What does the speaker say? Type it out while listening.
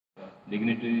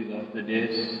dignitaries of the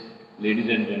dais, ladies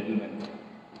and gentlemen.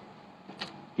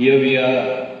 Here we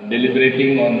are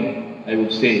deliberating on, I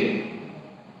would say,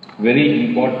 very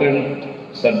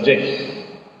important subjects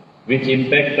which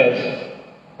impact us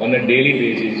on a daily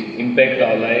basis, impact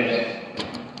our lives,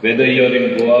 whether you are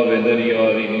in Goa, whether you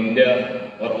are in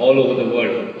India or all over the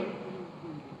world.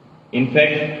 In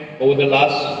fact, over the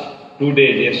last 2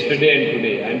 days, yesterday and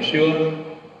today, I am sure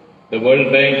the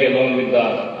World Bank along with the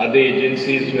other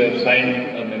agencies who have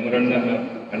signed a memorandum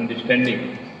of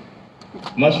understanding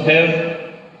must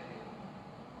have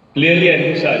clearly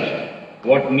envisaged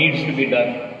what needs to be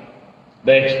done,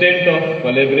 the extent of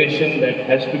collaboration that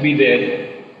has to be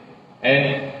there,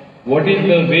 and what is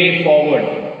the way forward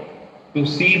to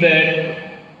see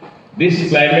that this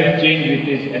climate change which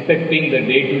is affecting the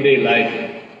day-to-day life,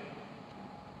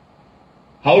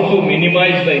 how to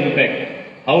minimize the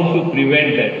impact, how to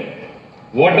prevent that,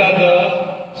 what are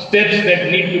the steps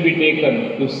that need to be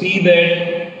taken to see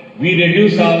that we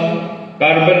reduce our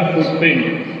carbon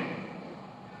footprint.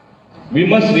 We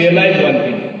must realize one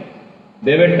thing.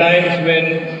 There were times when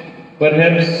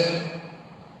perhaps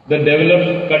the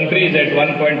developed countries at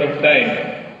one point of time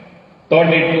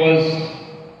thought it was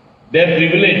their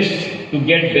privilege to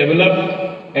get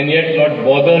developed and yet not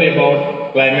bother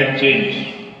about climate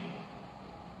change.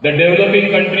 The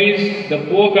developing countries, the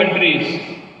poor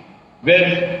countries,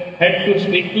 had to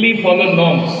strictly follow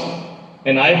norms.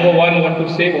 And I for one want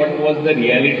to say what was the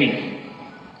reality.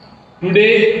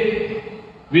 Today,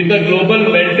 with the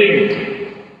global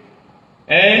melting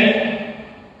and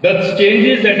the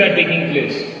changes that are taking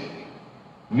place,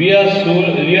 we are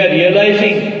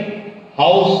realizing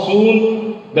how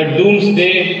soon the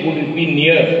doomsday would be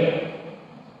near.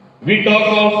 We talk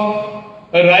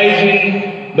of a rise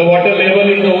in the water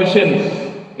level in the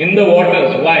oceans, in the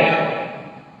waters. Why?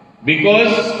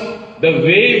 Because the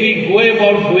way we go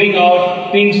about doing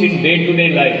our things in day-to-day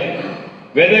life,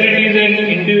 whether it is an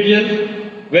individual,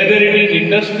 whether it is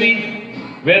industry,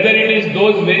 whether it is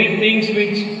those very things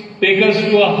which take us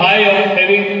to a high of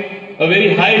having a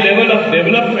very high level of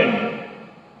development,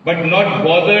 but not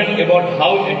bothered about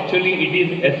how actually it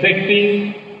is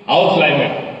affecting our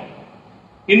climate.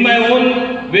 In my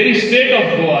own very state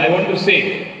of Goa, I want to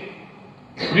say,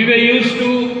 we were used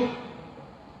to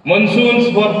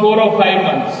monsoons for 4 or 5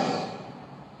 months.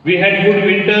 We had good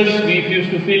winters, we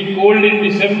used to feel cold in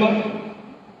December.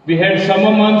 We had summer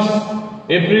months,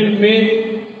 April,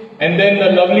 May, and then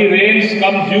the lovely rains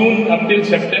come June up till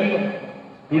September.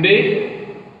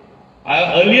 Today,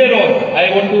 earlier on,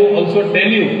 I want to also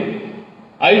tell you,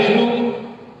 I used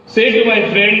to say to my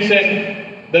friends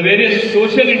and the various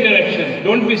social interactions,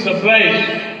 don't be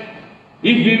surprised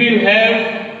if we will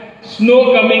have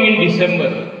snow coming in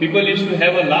December. People used to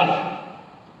have a laugh.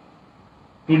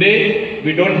 Today,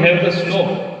 we don't have the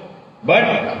snow.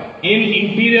 But in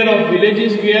interior of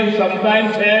villages, we have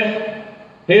sometimes had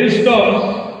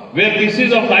hailstorms where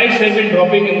pieces of ice have been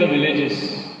dropping in the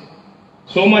villages.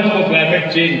 So much for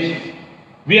climate change.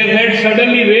 We have had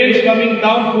suddenly rains coming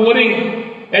down,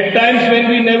 pouring at times when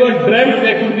we never dreamt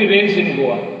there could be rains in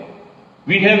Goa.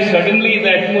 We have suddenly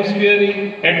the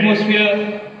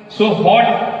atmosphere so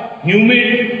hot,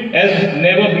 humid as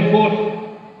never before.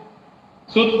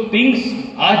 So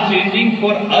things are changing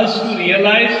for us to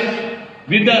realize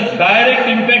with a direct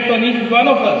impact on each one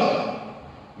of us.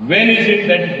 When is it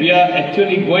that we are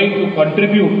actually going to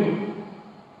contribute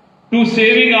to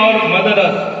saving our Mother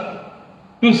Earth?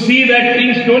 To see that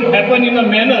things don't happen in a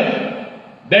manner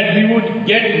that we would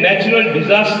get natural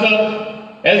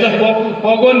disaster as a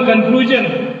foregone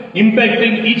conclusion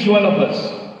impacting each one of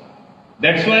us.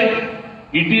 That's why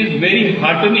it is very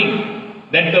heartening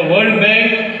that the World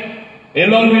Bank,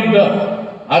 along with the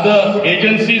other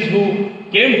agencies who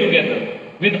came together,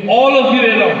 with all of you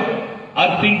around,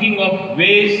 are thinking of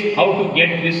ways how to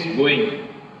get this going.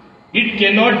 It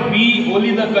cannot be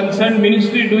only the concerned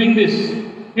ministry doing this.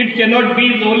 It cannot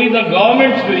be only the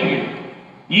governments doing it.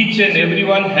 Each and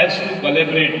everyone has to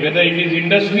collaborate, whether it is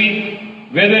industry,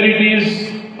 whether it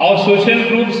is our social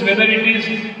groups, whether it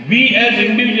is we as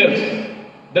individuals.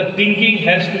 The thinking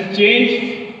has to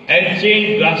change and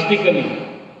change drastically.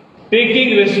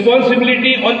 Taking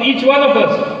responsibility on each one of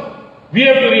us. We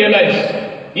have to realize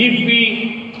if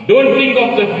we don't think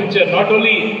of the future, not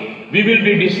only we will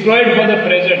be destroyed for the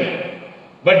present,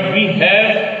 but we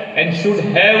have and should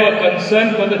have a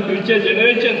concern for the future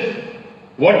generations.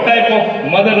 What type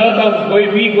of Mother Earth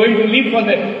are we going to leave for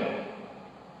them?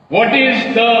 What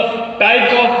is the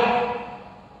type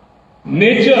of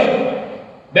nature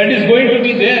that is going to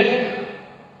be there?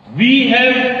 We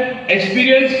have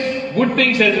experienced good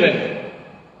things as well.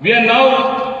 We are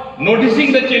now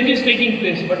noticing the changes taking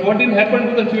place. But what will happen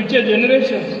to the future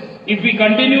generations if we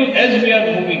continue as we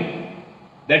are moving?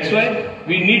 That's why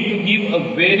we need to give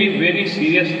a very, very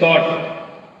serious thought,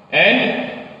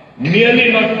 and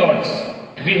merely not thoughts.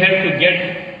 We have to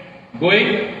get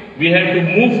going. We have to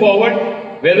move forward,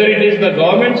 whether it is the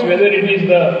governments, whether it is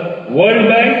the World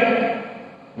Bank,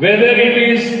 whether it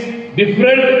is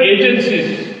different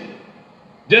agencies.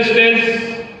 Just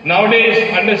as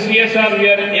nowadays under CSR we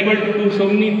are able to do so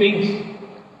many things.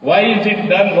 Why is it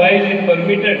done? Why is it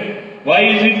permitted? Why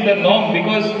is it the norm?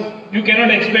 Because you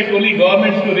cannot expect only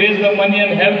governments to raise the money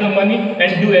and have the money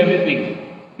and do everything.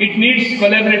 It needs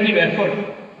collaborative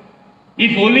effort.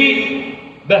 If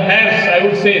only the haves, I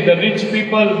would say, the rich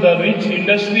people, the rich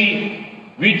industry,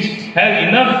 which have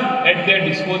enough at their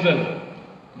disposal,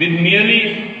 with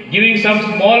merely giving some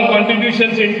small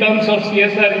contributions in terms of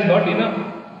CSR is not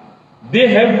enough. They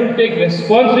have to take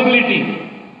responsibility.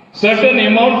 Certain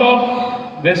amount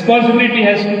of responsibility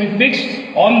has to be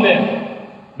fixed on them.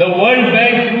 The World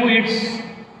Bank, through its,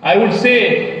 I would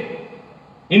say,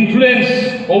 influence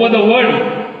over the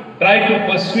world, try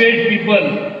to persuade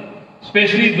people,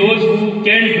 especially those who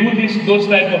can do those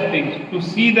type of things, to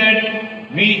see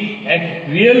that we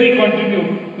really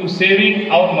contribute to saving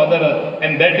our Mother Earth,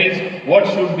 and that is what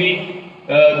should be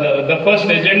the first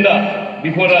agenda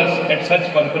before us at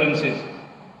such conferences.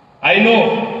 I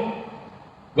know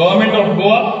Government of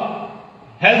Goa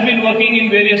has been working in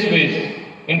various ways.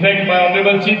 In fact, my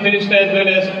Honorable Chief Minister as well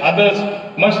as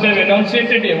others must have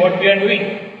enunciated here what we are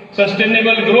doing.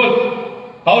 Sustainable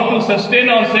growth, how to sustain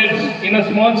ourselves in a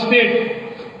small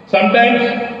state. Sometimes,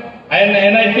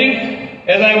 and I think,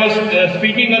 as I was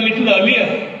speaking a little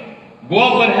earlier,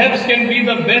 Goa perhaps can be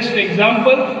the best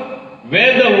example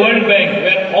where the World Bank,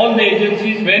 where all the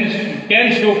agencies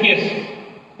can showcase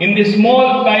in the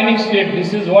small tiny state,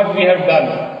 this is what we have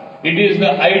done. It is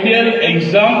the ideal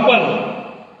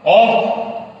example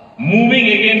of moving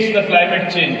against the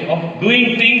climate change, of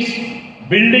doing things,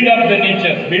 building up the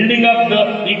nature, building up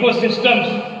the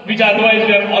ecosystems which otherwise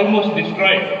were almost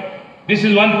destroyed. This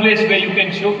is one place where you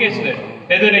can showcase that.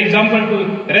 As an example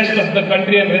to the rest of the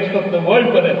country and rest of the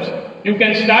world perhaps. You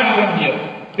can start from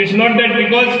here. It's not that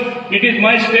because it is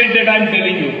my state that I am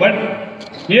telling you, but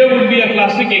here would be a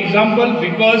classic example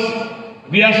because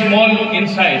we are small in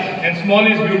size and small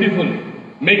is beautiful.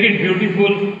 Make it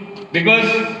beautiful because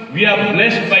we are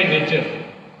blessed by nature.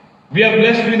 We are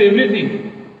blessed with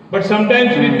everything. But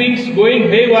sometimes we things going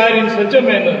haywire in such a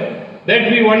manner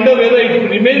that we wonder whether it will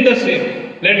remain the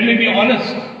same. Let me be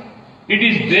honest. It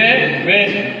is there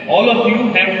where all of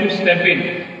you have to step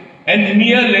in. And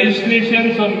mere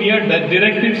legislations or mere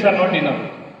directives are not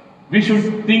enough. We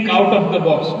should think out of the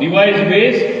box, devise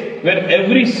ways where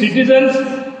every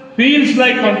citizen feels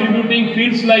like contributing,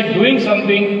 feels like doing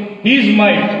something, his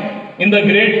might, in the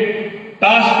great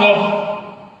task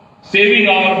of saving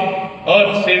our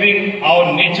earth, saving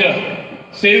our nature,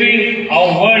 saving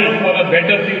our world for a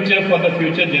better future for the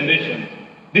future generation.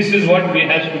 This is what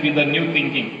has to be the new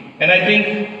thinking. And I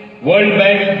think World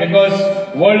Bank,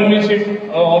 because world means it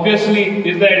obviously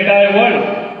is the entire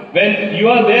world. When you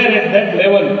are there at that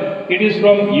level, it is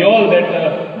from your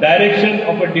that direction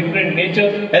of a different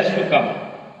nature has to come.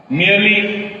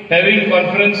 Merely having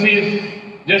conferences,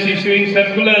 just issuing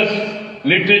circulars,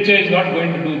 literature is not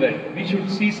going to do that. We should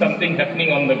see something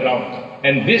happening on the ground.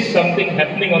 And this something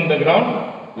happening on the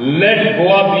ground, let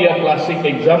Goa be a classic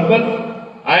example.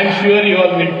 I am sure you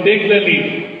all will take the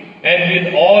lead. And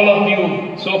with all of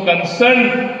you so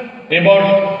concerned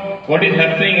about what is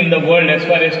happening in the world as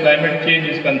far as climate change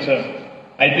is concerned,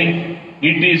 I think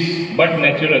it is but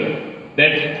natural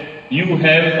that you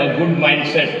have a good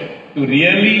mindset to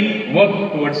really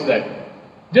work towards that.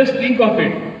 Just think of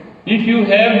it. If you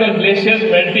have the glaciers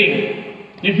melting,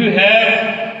 if you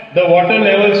have the water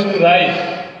levels to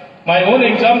rise, my own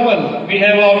example, we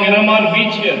have our Miramar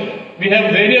beach here. We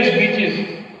have various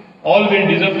beaches. All will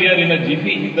disappear in a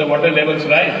jiffy if the water levels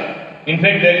rise. In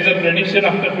fact, there is a prediction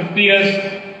after 50 years,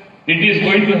 it is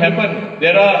going to happen.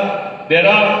 There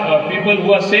are people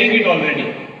who are saying it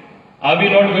already. Are we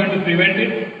not going to prevent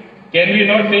it? Can we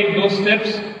not take those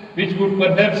steps which would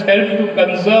perhaps help to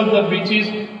conserve the beaches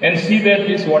and see that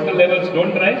these water levels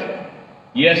don't rise?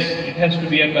 Yes, it has to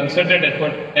be a concerted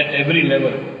effort at every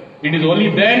level. It is only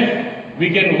then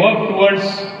we can work towards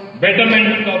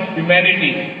betterment of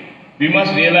humanity. We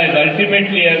must realize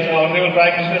ultimately, as our Honorable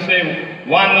Prime Minister said,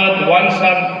 one earth, one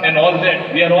sun and all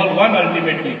that. We are all one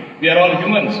ultimately. We are all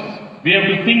humans. We have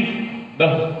to think the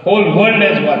whole world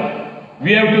as one.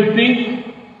 We have to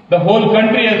think the whole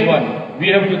country as one. We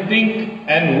have to think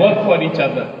and work for each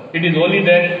other. It is only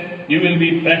then you will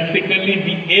be practically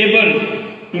be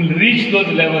able to reach those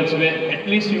levels where at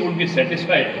least you would be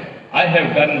satisfied. I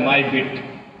have done my bit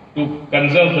to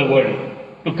conserve the world,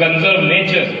 to conserve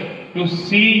nature, to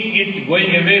see it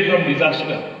going away from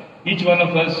disaster. Each one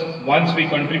of us, once we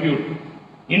contribute,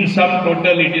 in sum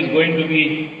total it is going to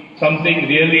be something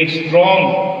really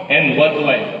strong and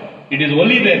worthwhile. It is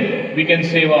only then we can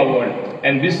save our world.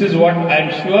 And this is what I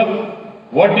am sure,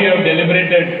 what you have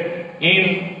deliberated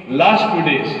in last 2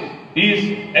 days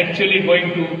is actually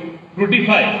going to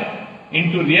fructify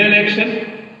into real action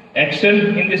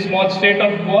in the small state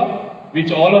of Goa,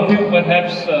 which all of you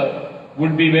perhaps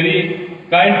would be very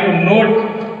kind to note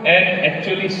and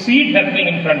actually see it happening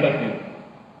in front of you.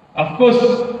 Of course,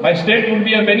 my state would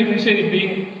be a beneficiary,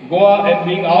 being Goa and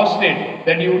being our state,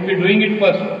 that you would be doing it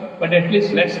first. But at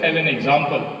least let's have an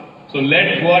example. So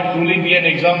let Goa truly be an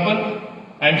example.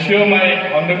 I am sure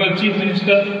my Honorable Chief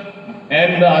Minister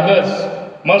and the others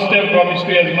must have promised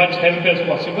to as much help as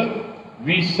possible.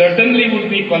 We certainly would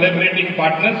be collaborating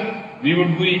partners. We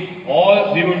would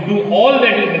do all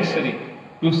that is necessary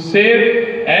to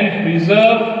save and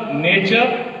preserve nature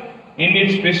in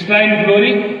its pristine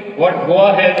glory, what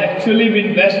Goa has actually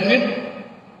been blessed with.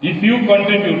 If you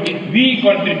contribute, if we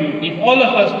contribute, if all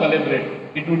of us collaborate,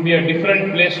 it would be a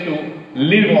different place to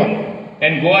live on.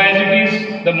 And Goa, as it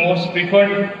is the most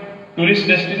preferred tourist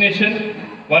destination,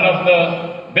 one of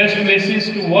the best places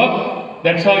to work,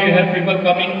 that's how you have people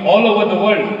coming all over the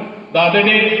world. The other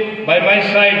day, by my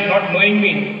side, not knowing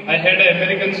me, I had an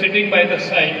American sitting by the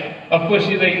side. Of course,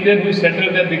 she's an Indian who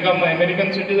settled there, become an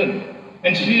American citizen.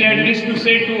 And she had this to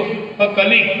say to her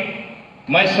colleague,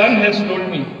 my son has told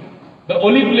me, the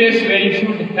only place where you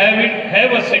should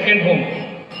have a second home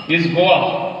is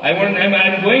Goa. I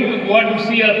am going to Goa to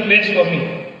see a place for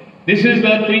me. This is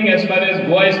the thing as far as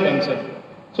Goa is concerned.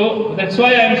 So that's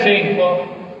why I am saying, for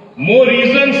more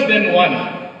reasons than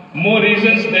one,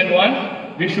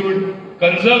 we should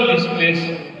conserve this place,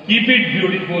 keep it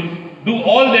beautiful, do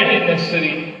all that is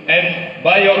necessary, and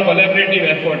by your collaborative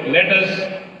effort, let us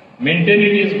maintain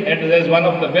it as one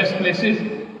of the best places,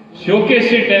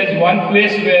 showcase it as one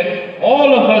place where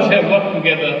all of us have worked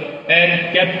together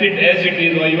and kept it as it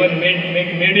is, or even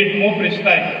made it more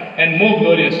pristine and more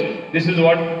glorious. This is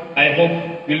what I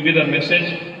hope will be the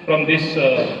message from this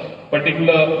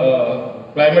particular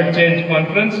climate change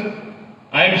conference.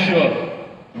 I am sure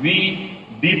we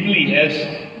deeply, as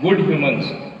good humans,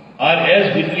 are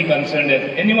as deeply concerned as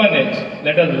anyone else.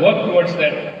 Let us work towards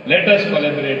that. Let us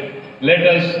collaborate. Let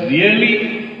us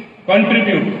really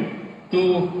contribute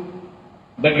to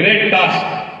the great task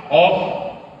of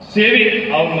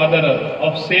saving our Mother Earth,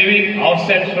 of saving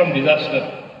ourselves from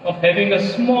disaster, of having a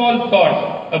small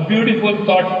thought, a beautiful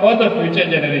thought for the future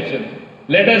generation.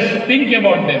 Let us think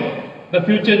about them, the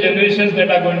future generations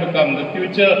that are going to come, the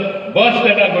future births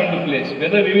that are going to place,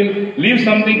 whether we will leave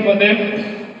something for them,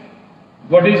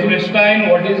 what is pristine,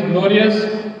 what is glorious,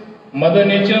 Mother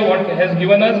Nature, what has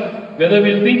given us, whether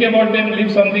we will think about them,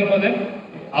 leave something for them.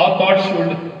 Our thoughts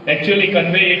should actually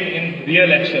convey it in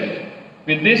real action.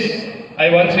 With this, I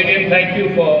once again thank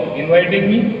you for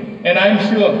inviting me, and I am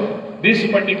sure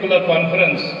this particular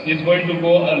conference is going to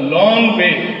go a long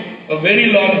way, a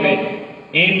very long way,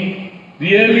 in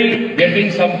really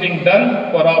getting something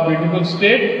done for our beautiful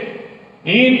state,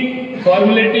 in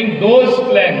formulating those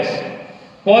plans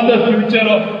for the future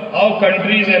of our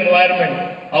country's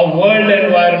environment, our world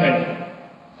environment,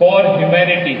 for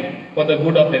humanity, for the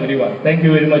good of everyone. Thank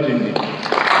you very much indeed.